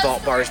did on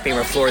vault, bars, beam,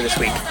 or floor this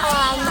week? I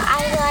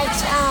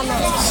liked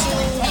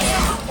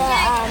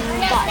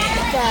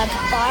the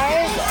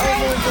bars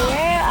over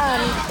there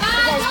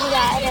because we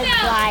got to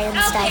fly and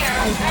stuff.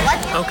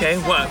 Okay,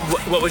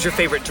 what was your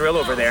favorite drill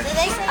over there? It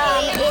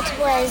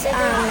was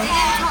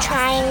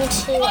trying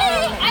to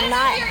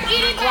not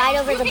glide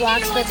over the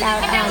blocks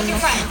without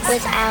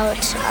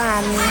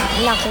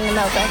knocking them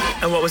over.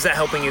 And what was that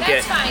helping you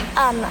get?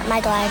 My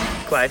glide.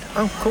 Glide?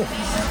 Oh, cool.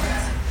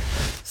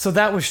 So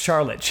that was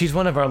Charlotte. She's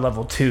one of our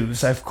level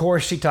 2s. Of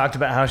course, she talked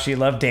about how she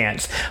loved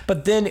dance,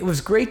 but then it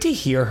was great to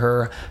hear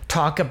her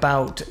talk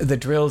about the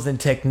drills and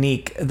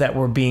technique that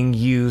were being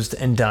used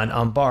and done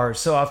on bars.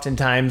 So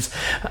oftentimes,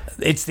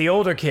 it's the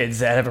older kids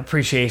that have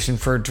appreciation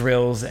for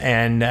drills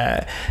and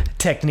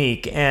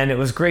technique, and it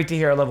was great to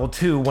hear a level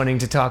 2 wanting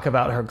to talk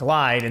about her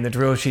glide and the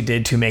drills she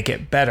did to make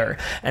it better.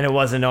 And it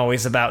wasn't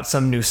always about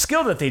some new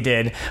skill that they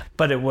did,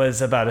 but it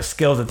was about a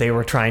skill that they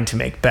were trying to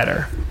make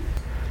better.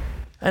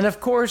 And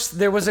of course,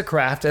 there was a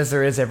craft, as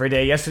there is every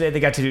day. Yesterday, they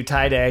got to do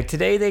tie-dye.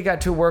 Today, they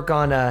got to work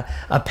on a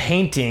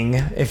painting,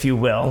 if you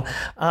will.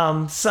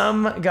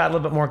 Some got a little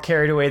bit more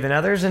carried away than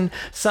others, and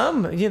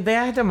some, they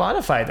had to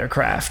modify their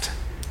craft.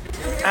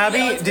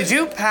 Abby, did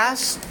you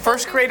pass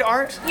first grade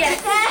art?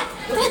 Yes.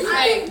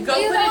 Hey, go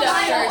put it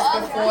upstairs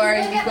before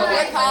you go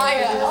get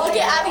Look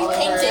at Abby's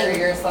painting.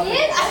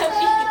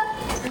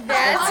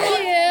 That's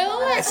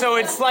cute. So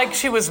it's like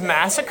she was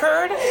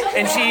massacred,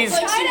 and she's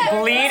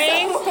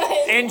bleeding,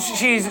 and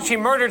she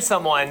murdered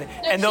someone,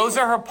 and those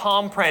are her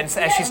palm prints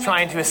as she's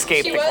trying to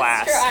escape the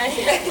class. Yeah,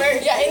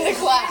 in the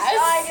class.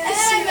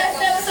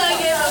 So I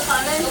gave up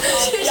on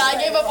it. Yeah, I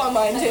gave up on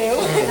mine too.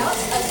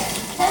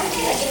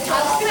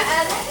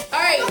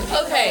 Alright,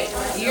 okay,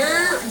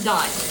 you're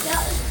done.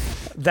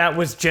 That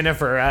was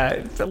Jennifer,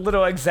 a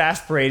little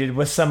exasperated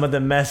with some of the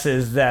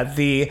messes that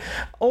the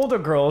older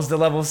girls, the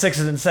level 6s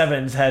and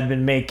 7s, had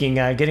been making,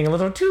 getting a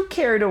little too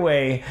carried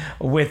away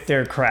with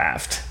their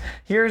craft.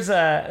 Here's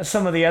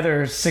some of the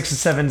other 6s,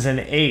 7s, and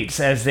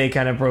 8s as they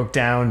kind of broke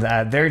down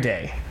their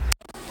day.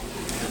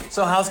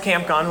 So how's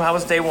camp gone? How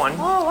was day 1?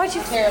 Oh, why'd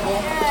you terrible?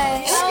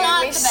 It's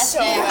not the best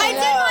day. I did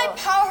my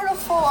power to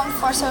full on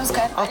 4, so it was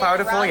good. Oh, power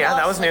to full, yeah,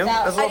 that was new.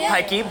 That was a little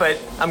pikey, but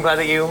I'm glad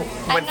that you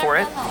went for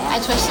it. I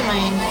twisted my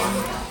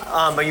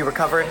ankle. But you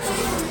recovered?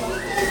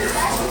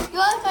 You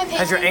like my painting?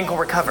 Has your ankle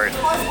recovered?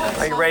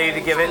 Are you ready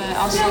to give it?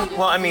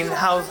 Well, I mean,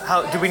 how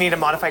do we need to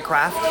modify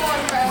craft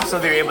so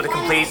that you're able to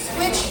complete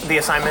the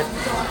assignment?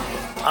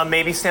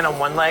 Maybe stand on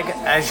one leg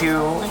as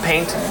you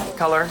paint,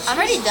 color. I'm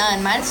already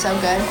done. Mine's so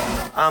good.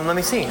 Let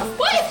me see.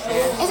 What?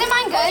 Isn't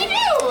mine good?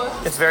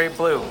 It's very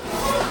blue.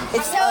 So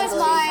is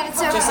mine. It's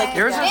so Just like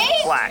yours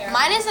is black.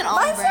 Mine isn't all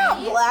Mine's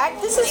not black.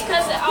 This is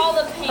because all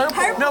the paint.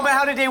 Purple. No, but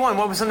how did day 1?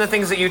 What were some of the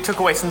things that you took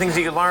away? Some things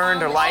that you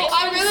learned or liked?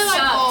 I really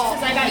like Vault.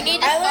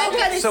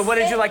 So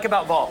what did you like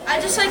about Vault? I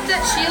just like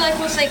that she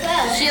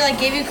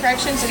gave you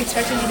corrections and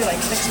expected you to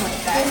fix them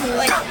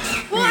like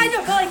that. Well, I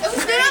know, but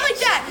they're not like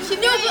that.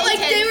 No, but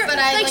they were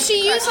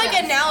she used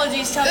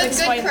analogies to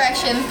explain. Good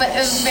correction, but it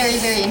was very,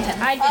 very intense.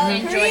 I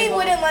did enjoy.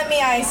 Wouldn't let me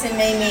ice and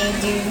made me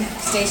do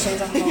stations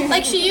on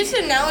Vault. She used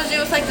an analogy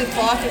with the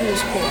clock and it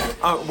was cool.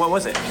 Oh, what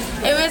was it?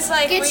 It was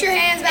get your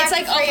hands back.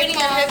 It's opening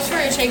your hips for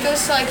your Chacos.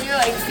 So your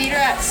feet are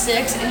at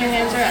 6 and your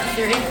hands are at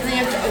 3. Then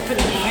you have to open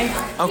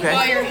 9. Okay.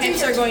 While your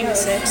hips are going to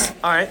 6.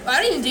 All right.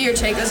 I didn't even do your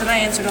Chacos and I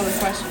answered all the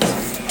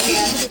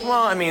questions.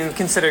 Well, I mean,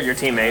 consider your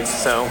teammates,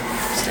 so.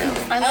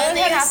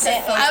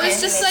 I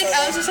was just like,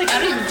 I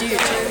don't even do your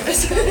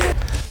Chacos.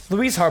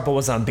 Louise Harple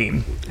was on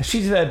beam.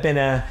 She's been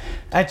a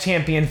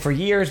champion for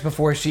years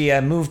before she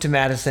moved to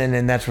Madison,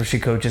 and that's where she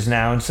coaches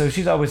now. And so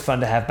she's always fun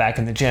to have back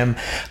in the gym.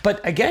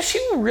 But I guess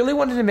she really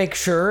wanted to make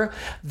sure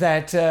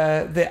that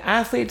the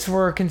athletes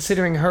were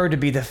considering her to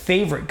be the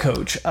favorite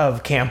coach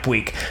of camp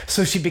week.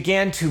 So she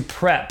began to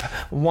prep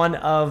one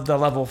of the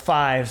level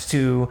 5s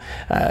to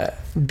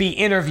be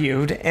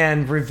interviewed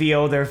and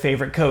reveal their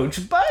favorite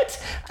coach. But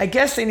I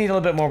guess they need a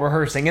little bit more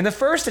rehearsing. In the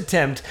first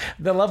attempt,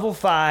 the level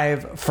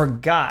 5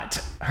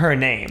 forgot her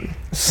name.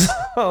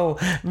 So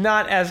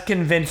not as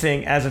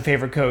convincing as a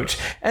favorite coach.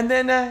 And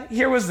then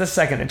here was the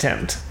second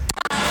attempt.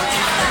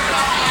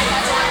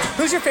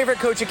 Who's your favorite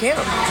coach at camp?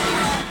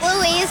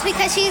 Louise,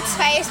 because she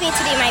inspires me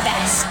to be my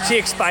best. She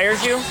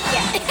expires you?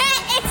 Yeah.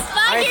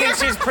 I think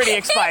she's pretty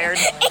expired.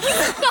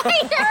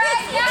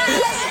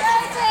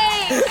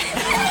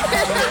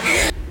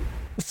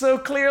 So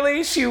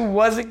clearly she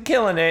wasn't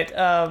killing it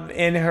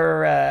in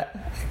her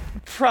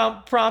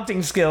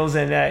prompting skills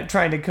and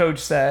trying to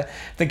coach the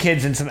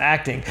kids in some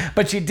acting.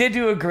 But she did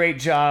do a great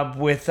job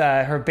with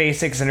her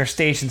basics and her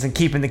stations and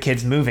keeping the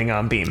kids moving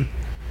on beam.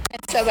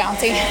 It's so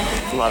bouncy.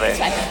 Love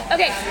it.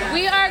 Okay,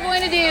 we are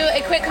going to do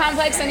a quick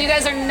complex, and you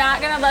guys are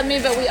not going to love me,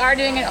 but we are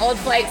doing an old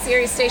flight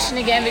series station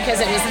again because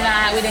it was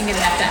not, we didn't get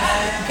enough done.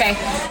 Okay.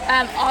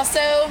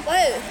 Also,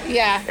 what?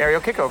 Yeah.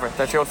 Aerial kickover.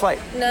 That's your old flight.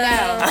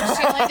 No.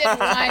 She only did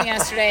one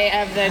yesterday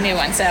of the new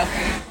one. So,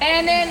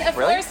 and then a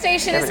floor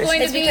station is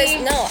going to be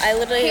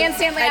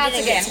handstand layouts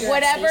again.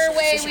 Whatever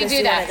way we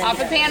do that,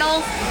 off a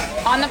panel,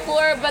 on the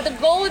floor. But the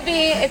goal would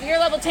be, if you're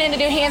level 10, to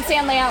do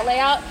handstand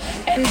layout,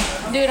 and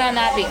do it on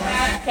that beat.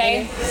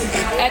 Okay?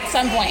 At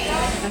some point.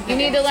 You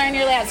need to learn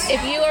your layouts.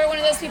 If you are one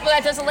of those people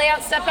that does a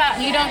layout step out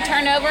and you don't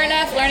turn over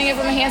enough, learning it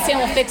from a handstand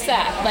will fix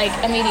that, like,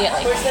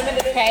 immediately.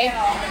 Okay?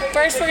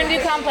 First, we're going to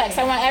do complex.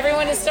 I want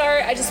everyone to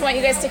start. I just want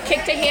you guys to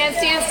kick to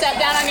handstand, step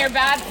down on your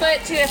bad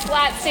foot to a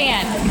flat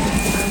stand.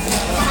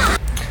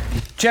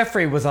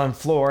 Jeffrey was on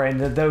floor, and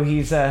though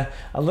he's a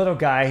little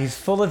guy, he's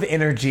full of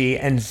energy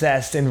and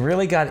zest and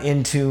really got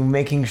into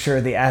making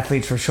sure the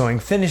athletes were showing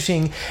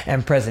finishing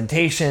and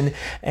presentation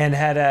and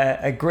had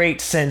a great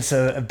sense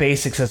of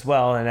basics as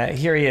well. And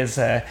here he is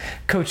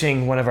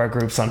coaching one of our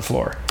groups on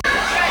floor.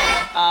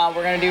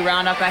 We're going to do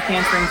round off back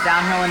handsprings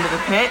downhill into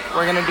the pit.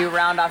 We're going to do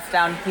round offs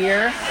down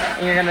here,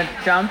 and you're going to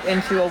jump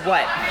into a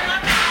what?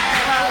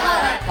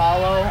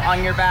 Follow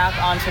on your back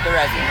onto the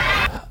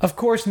resi. Of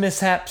course,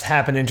 mishaps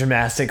happen in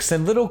gymnastics,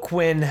 and little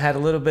Quinn had a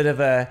little bit of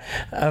a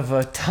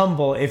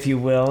tumble, if you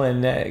will,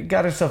 and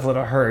got herself a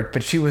little hurt.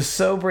 But she was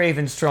so brave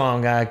and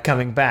strong,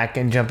 coming back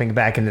and jumping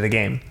back into the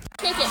game.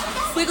 Kick it.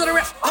 Wiggle it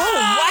around.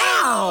 Oh, wow!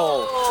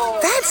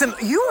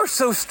 You are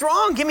so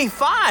strong. Give me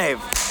 5.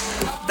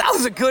 That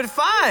was a good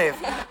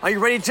 5. Are you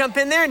ready to jump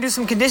in there and do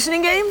some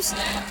conditioning games?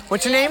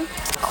 What's your name?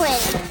 Quinn.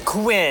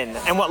 Quinn.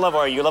 And what level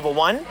are you? Level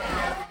 1?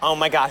 Oh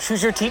my gosh,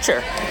 who's your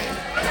teacher?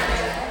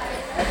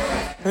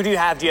 Who do you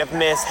have? Do you have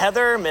Miss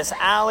Heather, Miss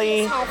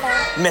Allie?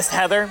 Miss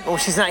Heather. Well,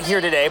 she's not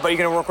here today, but you're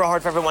going to work real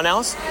hard for everyone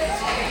else?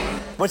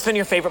 What's been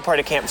your favorite part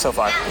of camp so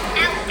far?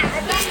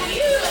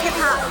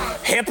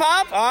 Hip-hop.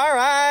 Hip-hop? All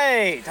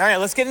right. All right,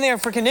 let's get in there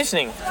for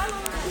conditioning.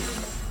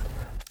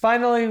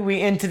 Finally,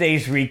 we end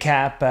today's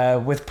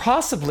recap with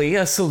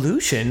possibly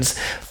solutions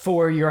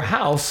for your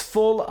house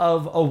full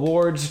of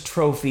awards,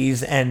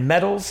 trophies, and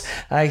medals.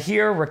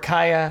 Here,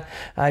 Rakaya,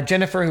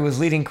 Jennifer, who was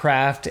leading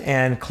craft,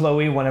 and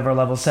Chloe, one of our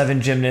level 7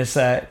 gymnasts,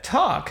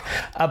 talk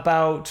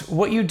about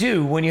what you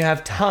do when you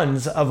have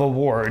tons of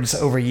awards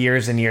over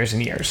years and years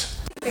and years.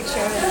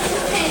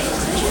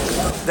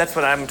 That's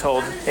what I'm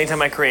told.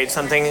 Anytime I create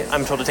something,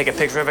 I'm told to take a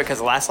picture of it because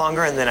it lasts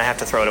longer, and then I have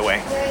to throw it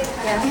away.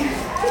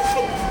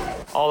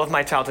 All of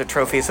my childhood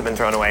trophies have been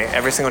thrown away.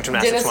 Every single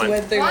gymnastics one.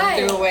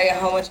 Threw away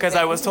how much? Because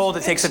I was told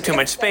it takes up too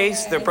much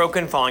space, they're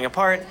broken, falling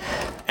apart,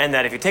 and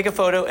that if you take a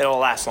photo, it'll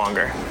last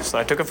longer. So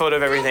I took a photo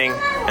of everything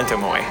and threw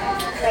them away.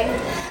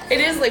 It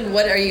is like,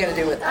 what are you going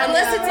to do with it?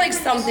 Unless it's like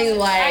something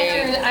like...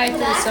 I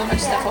threw so much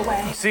stuff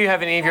away. So you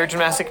have any of your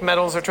gymnastic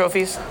medals or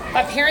trophies?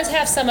 My parents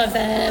have some of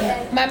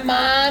them. My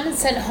mom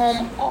sent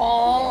home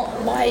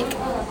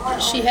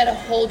she had a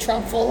whole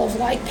trunk full of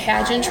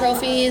pageant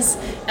trophies.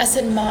 I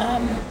said,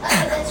 Mom.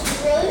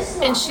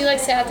 And she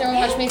sat there and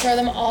watched me throw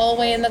them all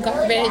away in the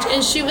garbage.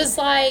 And she was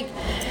like,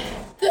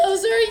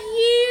 those are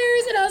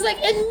years. And I was like,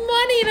 and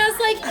money. And I was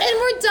like, and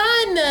we're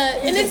done.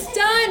 And it's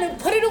done.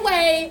 Put it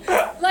away.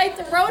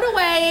 Throw it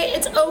away.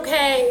 It's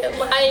okay.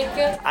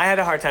 I had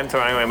a hard time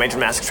throwing away my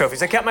gymnastic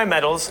trophies. I kept my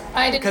medals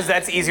because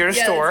that's easier to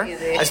store.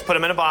 I just put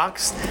them in a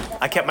box.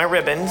 I kept my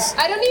ribbons.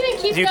 I don't even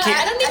keep the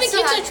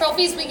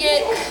trophies we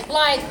get,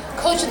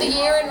 Coach of the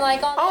Year and all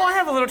Oh, I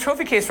have a little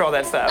trophy case for all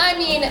that stuff. I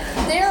mean,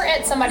 they're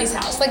at somebody's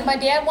house. My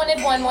dad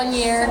wanted one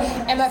year,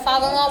 and my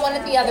father-in-law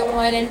wanted the other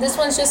one, and this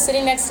one's just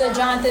sitting next to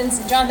Jonathan's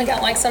Jonathan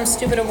got like some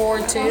stupid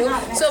award too.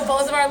 So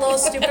both of our little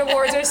stupid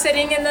awards are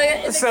sitting in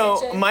the So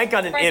kitchen Mike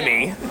got an right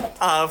Emmy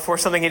for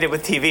something he did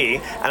with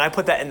TV, and I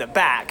put that in the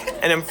back.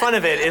 And in front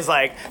of it is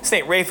like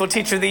St. Raphael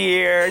Teacher of the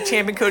Year,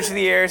 Champion Coach of the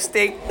Year,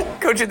 State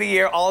Coach of the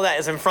Year. All that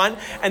is in front.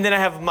 And then I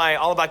have my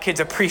All About Kids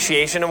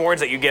Appreciation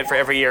Awards that you get for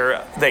every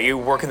year that you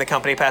work in the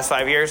company past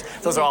 5 years.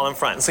 Those are all in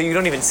front. So you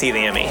don't even see the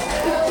Emmy.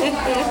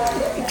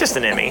 Just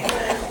an Emmy.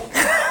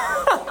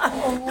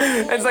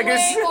 It's like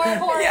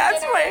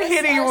it's my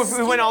hitting.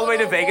 We went all the way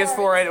to Vegas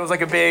for it. It was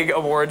like a big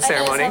award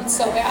ceremony. That sounds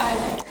so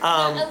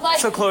bad.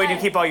 So Chloe, do you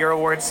keep all your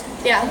awards?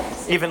 Yeah.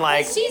 Even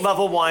like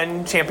level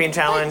 1 champion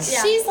challenge?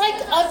 She's like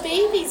a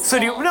baby. So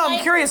do you, no,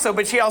 I'm curious though,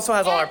 but she also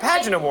has all our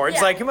pageant awards.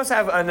 Yeah. Like you must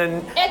have an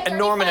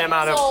enormous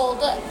amount of.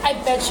 Old, I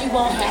bet you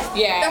won't have.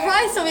 Yeah. They'll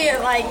probably still be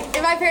like,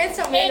 if my parents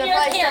told me, they'll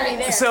probably still be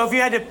there. So if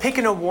you had to pick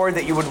an award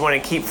that you would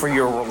want to keep for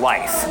your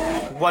life,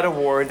 what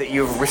award that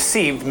you've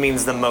received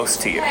means the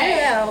most to you? I don't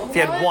know. If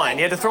you had one,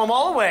 you had to throw them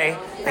all away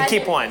and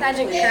keep one.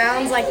 Pageant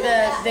crowns, like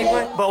the big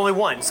one. But only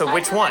one, so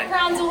which one?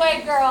 Crowns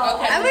away, girl.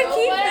 I would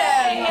keep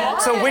them.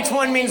 So which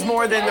one means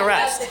more than the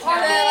rest?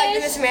 Like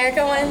the Miss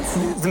America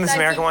ones. The Miss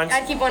America ones?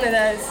 I'd keep one of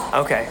those.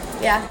 Okay.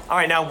 Yeah. All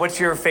right, now what's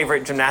your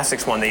favorite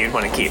gymnastics one that you'd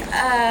want to keep?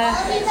 I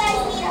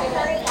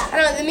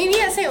don't know, the meet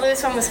at St.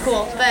 Louis one was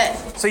cool,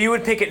 but... So you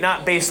would pick it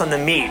not based on the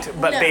meet,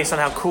 but based on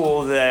how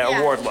cool the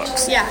award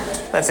looks? Yeah.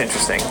 That's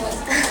interesting.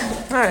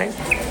 All right.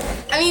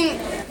 I mean,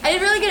 I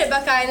did really good at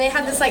Buckeye, and they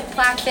had this like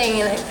plaque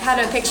thing, and it had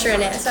a picture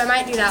in it, so I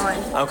might do that one.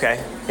 Okay,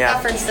 yeah.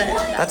 That first set.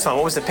 That's fun.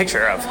 What was the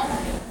picture of?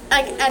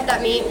 Like at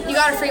that meet, you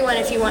got a free one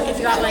if you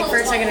got like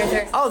first, second, or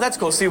third. Oh, that's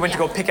cool. So you went to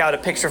go pick out a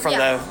picture from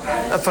the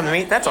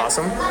meet. That's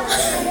awesome.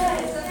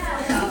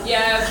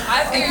 Yeah,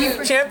 I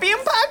think Champion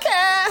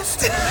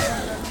Podcast.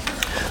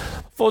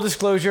 Full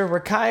disclosure,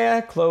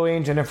 Rakaya, Chloe,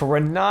 and Jennifer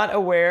were not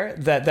aware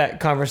that that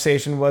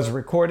conversation was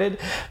recorded,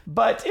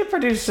 but it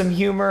produced some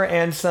humor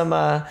and some,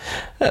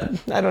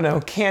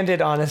 candid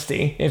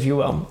honesty, if you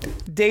will.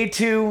 Day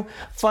 2,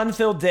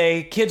 fun-filled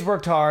day. Kids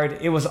worked hard.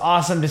 It was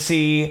awesome to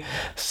see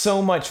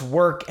so much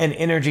work and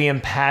energy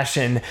and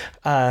passion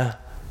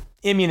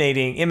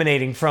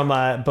emanating from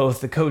both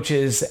the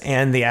coaches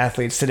and the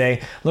athletes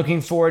today.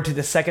 Looking forward to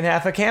the second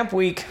half of camp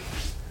week.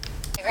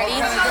 Ready?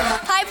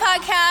 Hi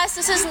podcast,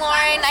 this is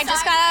Lauren. I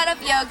just got out of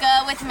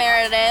yoga with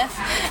Meredith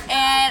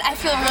and I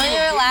feel really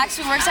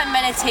relaxed. We worked on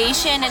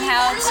meditation and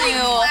how to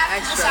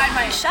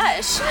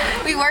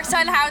We worked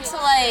on how to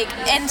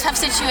in tough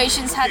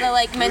situations how to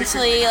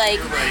mentally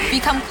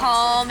become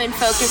calm and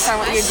focus on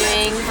what you're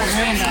doing.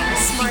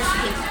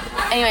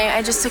 Anyway,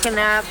 I just took a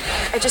nap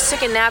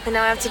and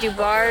now I have to do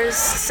bars,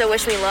 so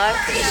wish me luck.